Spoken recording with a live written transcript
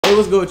Hey,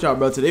 what's good with y'all,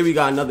 bro? Today we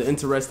got another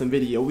interesting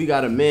video. We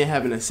got a man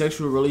having a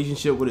sexual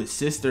relationship with his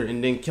sister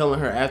and then killing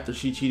her after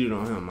she cheated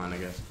on him, man, I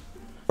guess.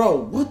 Bro,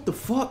 what the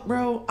fuck,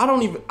 bro? I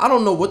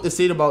don't know what to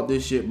say about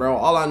this shit, bro.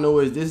 All I know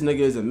is this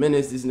nigga is a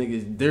menace, this nigga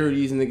is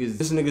dirty,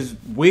 this nigga's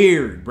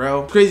weird,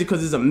 bro. It's crazy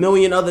because there's a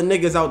million other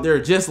niggas out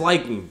there just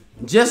like him.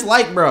 Just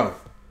like him.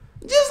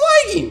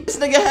 This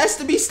nigga has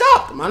to be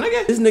stopped, my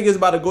nigga. This nigga's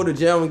about to go to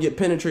jail and get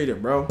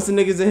penetrated, bro. Once the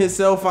niggas in his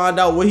cell find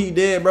out what he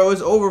did, bro,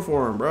 it's over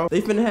for him, bro.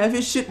 They finna have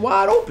his shit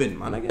wide open,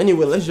 my nigga.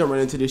 Anyway, let's jump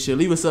right into this shit.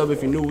 Leave a sub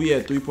if you're new. We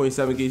had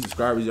 3.7K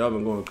subscribers. Y'all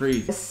been going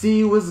crazy. Let's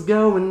see what's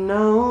going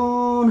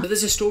on.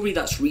 There's a story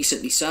that's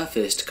recently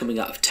surfaced coming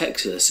out of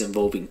Texas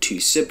involving two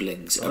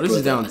siblings, a this is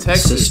brother down and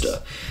Texas. a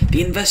sister.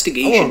 The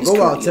investigation is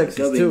currently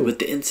ongoing, too. with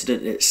the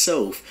incident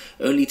itself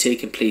only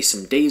taking place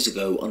some days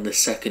ago on the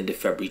 2nd of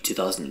February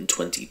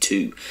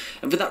 2022.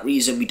 And for that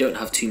reason, we don't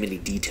have too many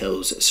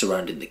details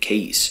surrounding the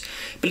case.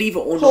 Believe it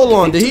or not, hold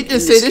on, did he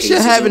just say this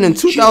shit happened in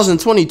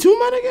 2022,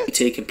 my nigga?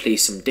 Taking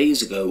place some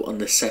days ago on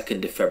the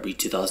 2nd of February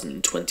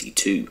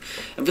 2022.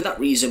 And for that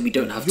reason, we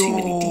don't have too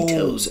many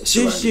details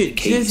surrounding the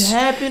case. Just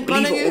happened,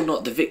 my Believe nigga? it or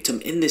not, the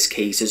victim in this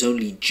case has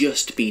only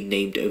just been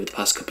named over the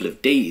past couple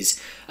of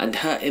days, and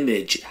her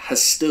image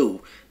has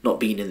still not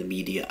been in the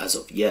media as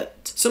of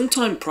yet.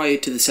 Sometime prior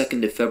to the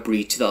 2nd of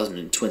February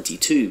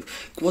 2022,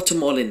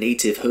 Guatemalan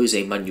native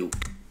Jose Manuel...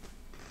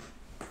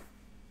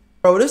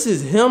 Bro, this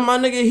is him, my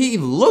nigga. He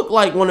looked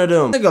like one of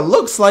them. Nigga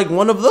looks like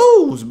one of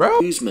those, bro.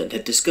 Guzman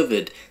had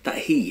discovered that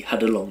he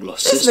had a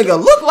long-lost This sister.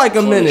 nigga look like a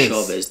Carla menace.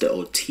 Chavez de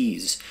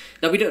Ortiz.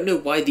 Now, we don't know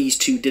why these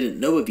two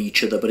didn't know of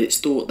each other, but it's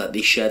thought that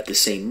they shared the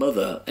same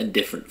mother and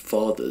different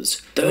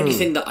fathers. The only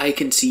thing that I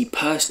can see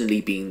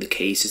personally being the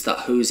case is that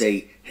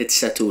Jose had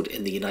settled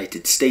in the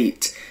United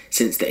States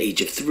since the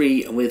age of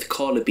 3, and with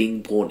Carla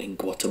being born in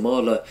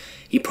Guatemala,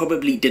 he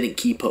probably didn't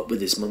keep up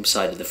with his mum's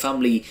side of the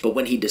family, but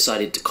when he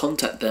decided to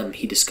contact them,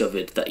 he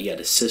discovered that he had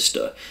a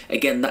sister.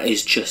 Again, that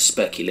is just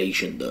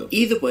speculation though.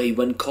 Either way,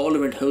 when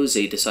Carla and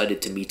Jose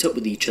decided to meet up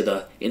with each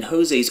other, in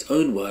Jose's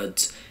own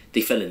words,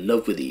 they fell in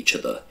love with each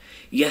other.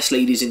 Yes,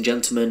 ladies and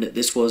gentlemen,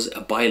 this was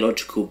a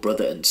biological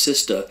brother and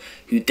sister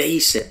who they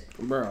said...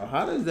 Bro,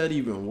 how does that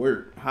even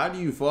work? How do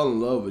you fall in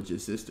love with your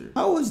sister?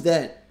 How is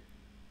that?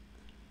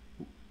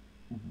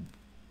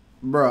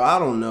 Bro, I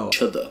don't know.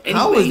 Anyway,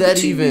 how is that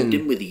the two even moved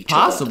in with each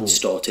possible? other and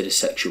started a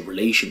sexual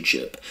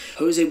relationship.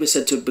 Jose was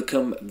said to have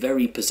become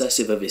very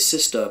possessive of his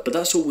sister, but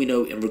that's all we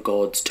know in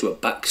regards to a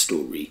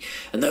backstory.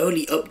 And the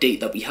only update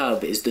that we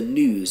have is the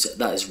news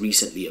that has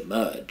recently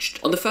emerged.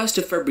 On the 1st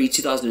of February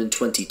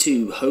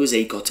 2022,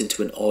 Jose got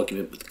into an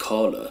argument with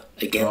Carla.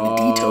 Again, the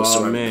details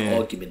surrounding the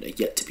argument are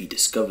yet to be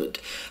discovered.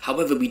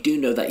 However, we do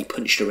know that he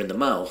punched her in the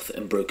mouth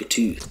and broke a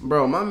tooth.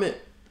 Bro, my man...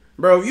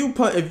 Bro,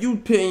 if you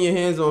putting your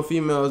hands on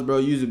females, bro,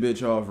 use a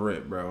bitch off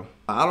rip, bro.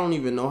 I don't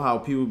even know how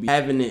people be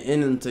having it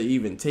in them to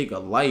even take a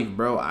life,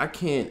 bro. I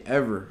can't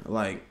ever.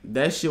 Like,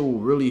 that shit will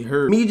really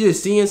hurt. Me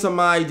just seeing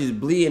somebody just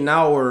bleeding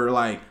out or,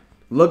 like,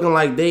 looking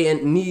like they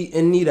in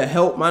need of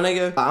help, my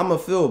nigga, I'ma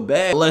feel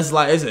bad. Unless,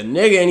 like, it's a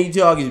nigga and he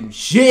talking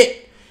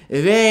shit.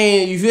 If they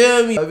ain't, you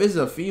feel me? If it's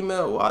a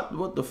female,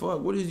 what the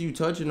fuck? What is you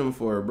touching them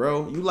for,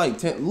 bro? You like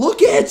 10.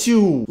 Look at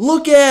you.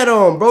 Look at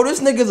him, bro.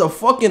 This nigga's a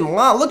fucking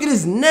lion. Look at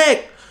his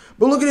neck.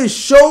 But look at his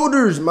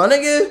shoulders, my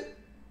nigga.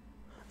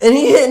 And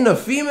he hitting a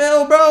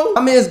female, bro.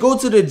 I mean, let's go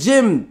to the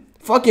gym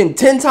fucking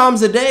 10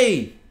 times a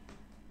day.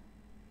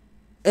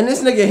 And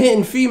this nigga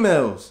hitting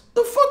females.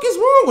 The fuck is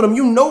wrong with him?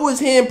 You know his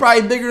hand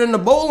probably bigger than the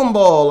bowling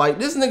ball. Like,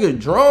 this nigga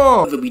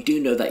drunk. However, we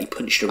do know that he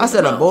punched her in I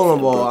said the a mouth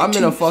bowling ball. I'm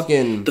in a tooth.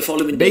 fucking The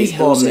following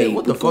baseball day, Jose mitt.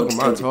 What the fuck am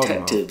I talking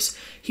detectives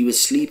he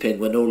was sleeping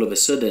when all of a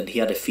sudden he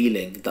had a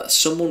feeling that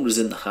someone was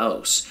in the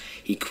house.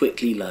 He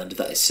quickly learned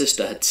that his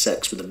sister had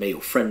sex with a male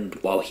friend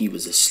while he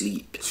was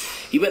asleep.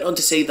 He went on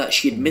to say that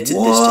she admitted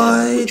this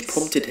to him, which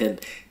prompted him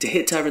to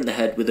hit her in the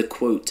head with a,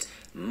 quote,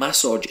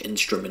 massage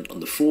instrument on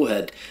the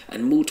forehead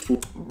and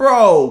multiple...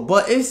 Bro,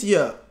 but it's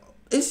your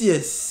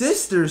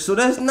sister, so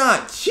that's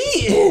not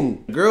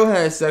cheating. Girl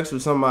had sex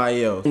with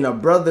somebody else, and a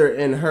brother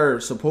and her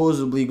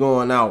supposedly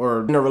going out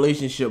or in a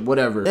relationship,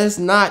 whatever. That's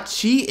not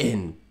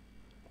cheating.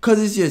 Cause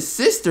it's your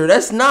sister.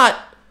 That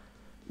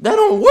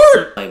don't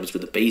work. Times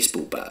with a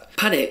baseball bat.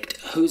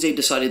 Panicked, Jose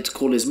decided to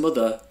call his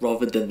mother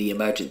rather than the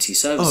emergency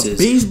services,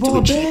 to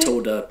which he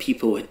told her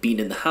people had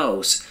been in the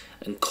house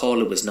and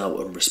Carla was now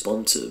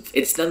unresponsive.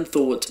 It's then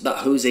thought that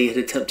Jose had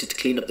attempted to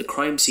clean up the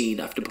crime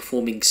scene after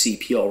performing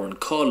CPR on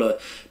Carla,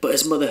 but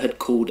his mother had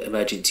called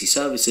emergency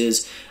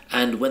services,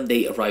 and when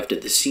they arrived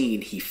at the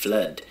scene, he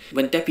fled.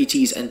 When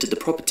deputies entered the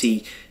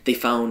property, they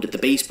found the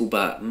baseball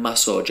bat,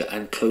 massager,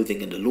 and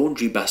clothing in a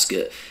laundry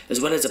basket, as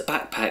well as a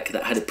backpack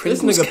that had a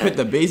Pringles This nigga put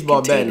the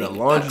baseball bat in a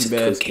laundry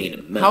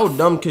basket. How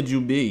dumb could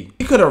you be?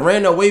 He could have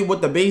ran away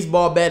with the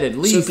baseball bat at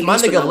least. My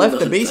nigga left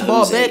the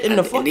baseball bat in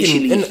the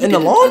fucking in the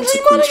laundry,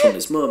 my nigga. From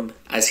his mum,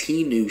 as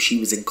he knew she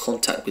was in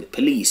contact with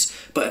police,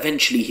 but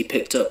eventually he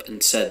picked up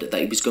and said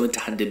that he was going to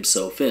hand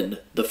himself in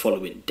the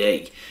following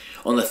day.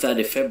 On the 3rd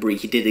of February,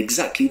 he did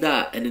exactly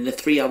that, and in a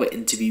 3-hour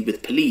interview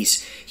with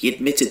police, he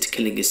admitted to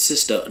killing his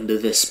sister under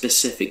the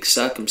specific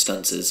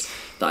circumstances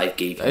that I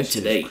gave him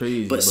today,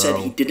 crazy, but said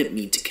he didn't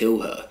mean to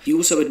kill her. He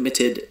also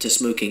admitted to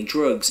smoking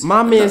drugs.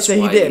 My man said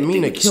he didn't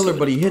mean to kill her,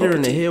 but he hit her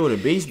in the head with a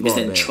baseball bat.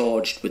 He was then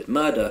charged with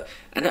murder,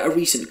 and at a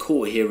recent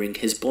court hearing,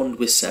 his bond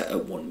was set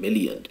at $1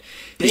 million.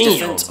 His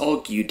defense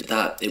argued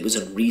that it was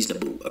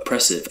unreasonable,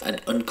 oppressive,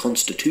 and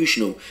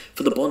unconstitutional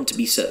for the bond to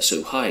be set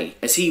so high,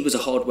 as he was a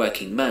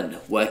hard-working man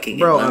working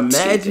in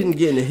landscaping. Imagine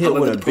getting hit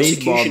with a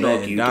baseball bat and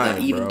argued dying,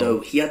 that even though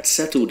he had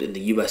settled in the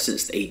US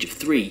since the age of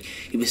 3,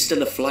 he was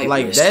still a flight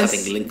risk,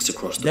 having links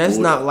across the border. That's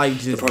not like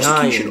just the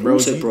prosecution dying, bro.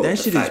 also brought That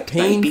the shit fact is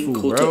painful, that he'd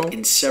been caught bro. up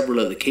in several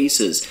other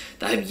cases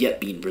that have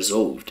yet been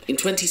resolved. In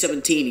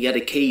 2017, he had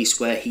a case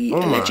where he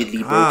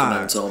allegedly broke a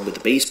man's arm with a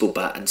baseball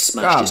bat and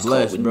smashed his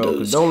car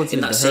windows. In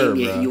that same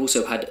year, he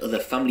also had other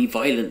family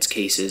violence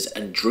cases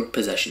and drug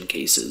possession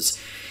cases.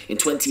 In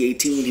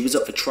 2018, he was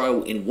up for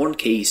trial in one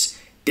case,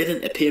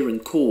 didn't appear in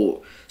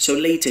court, so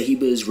later he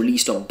was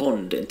released on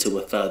bond until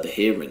a further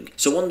hearing.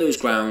 So on those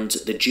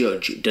grounds, the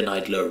judge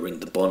denied lowering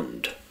the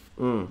bond.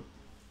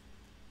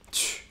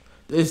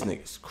 This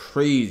nigga's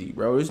crazy,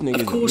 bro. This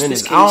nigga's a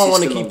menace. I don't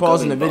want to keep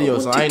pausing the video,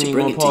 so I ain't even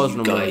gonna pause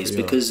no more. Guys,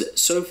 because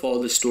so far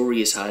the story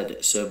has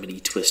had so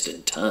many twists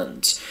and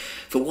turns.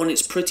 For one,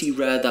 it's pretty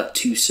rare that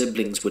two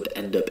siblings would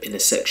end up in a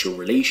sexual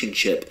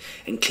relationship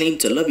and claim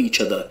to love each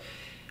other.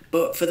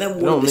 But for them,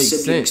 one of the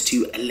siblings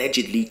to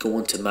allegedly go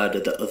on to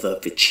murder the other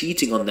for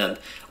cheating on them,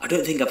 I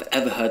don't think I've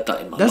ever heard that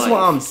in my life. That's what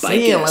I'm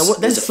saying. Like,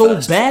 what? That's so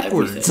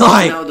backwards.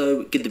 Like, now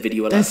though, give the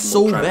video a like for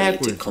more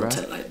crime-related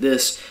content bro. like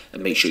this,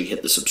 and make sure you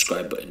hit the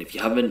subscribe button if you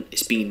haven't.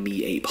 It's been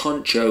me, A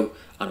Poncho,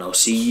 and I'll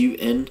see you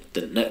in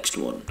the next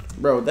one.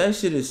 Bro, that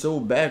shit is so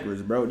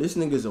backwards, bro. This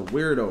nigga's a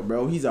weirdo,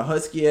 bro. He's a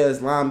husky-ass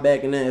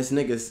linebacking ass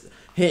nigga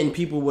hitting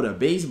people with a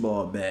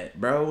baseball bat,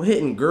 bro.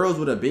 Hitting girls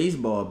with a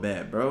baseball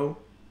bat, bro.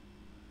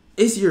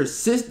 It's your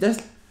sister.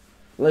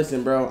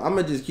 Listen, bro.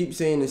 I'ma just keep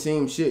saying the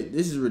same shit.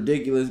 This is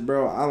ridiculous,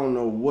 bro. I don't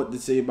know what to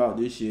say about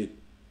this shit,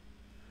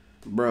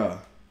 bruh.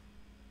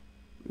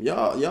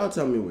 Y'all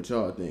tell me what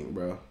y'all think,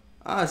 bro.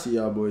 I'll see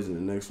y'all boys in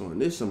the next one.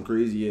 This is some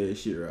crazy ass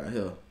shit right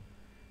here.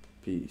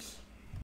 Peace.